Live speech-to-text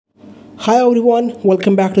Hi everyone,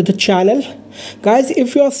 welcome back to the channel. Guys,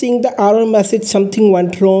 if you are seeing the error message something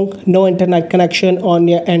went wrong, no internet connection on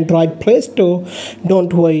your Android Play Store,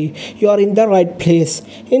 don't worry, you are in the right place.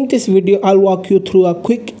 In this video, I'll walk you through a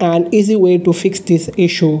quick and easy way to fix this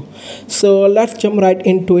issue. So let's jump right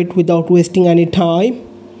into it without wasting any time.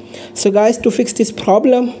 So guys, to fix this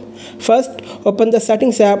problem, first open the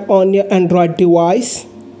settings app on your Android device.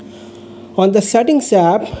 On the settings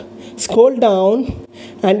app, scroll down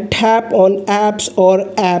and tap on apps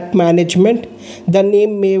or app management. The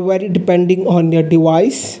name may vary depending on your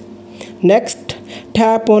device. Next,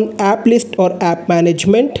 tap on app list or app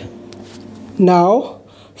management. Now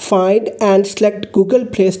find and select Google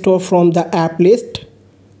Play Store from the app list.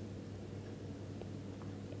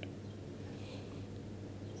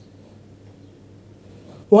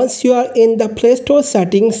 Once you are in the Play Store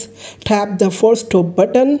settings, tap the Force Stop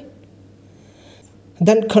button.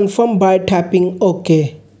 Then confirm by tapping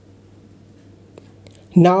OK.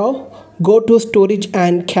 Now go to storage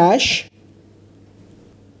and cache.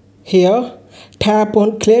 Here tap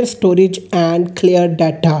on clear storage and clear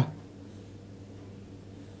data.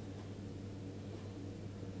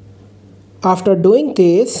 After doing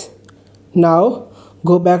this, now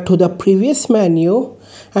go back to the previous menu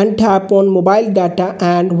and tap on mobile data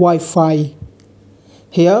and Wi-Fi.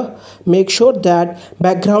 Here, make sure that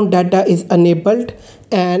background data is enabled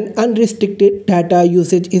and unrestricted data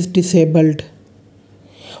usage is disabled.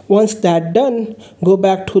 Once that's done, go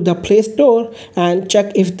back to the Play Store and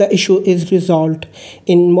check if the issue is resolved.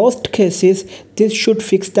 In most cases, this should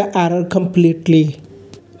fix the error completely.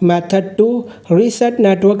 Method 2. Reset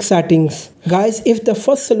network settings. Guys, if the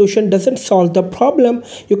first solution doesn't solve the problem,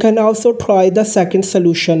 you can also try the second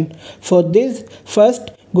solution. For this,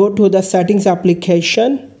 first go to the settings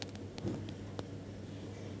application.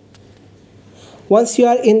 Once you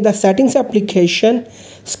are in the settings application,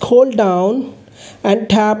 scroll down and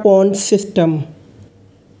tap on system.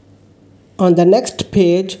 On the next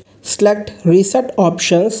page, select reset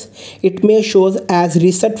options. It may show as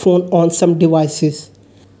reset phone on some devices.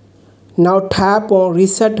 Now tap on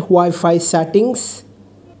reset Wi-Fi settings.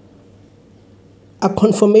 A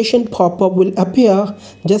confirmation pop-up will appear.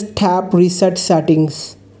 Just tap reset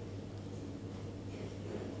settings.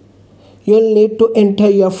 You'll need to enter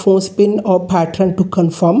your phone's PIN or pattern to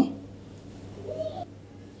confirm.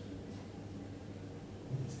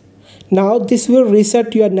 Now this will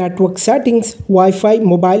reset your network settings, Wi-Fi,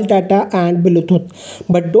 mobile data and Bluetooth.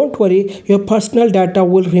 But don't worry, your personal data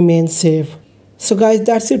will remain safe. So guys,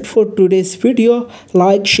 that's it for today's video.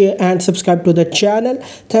 Like, share and subscribe to the channel.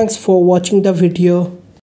 Thanks for watching the video.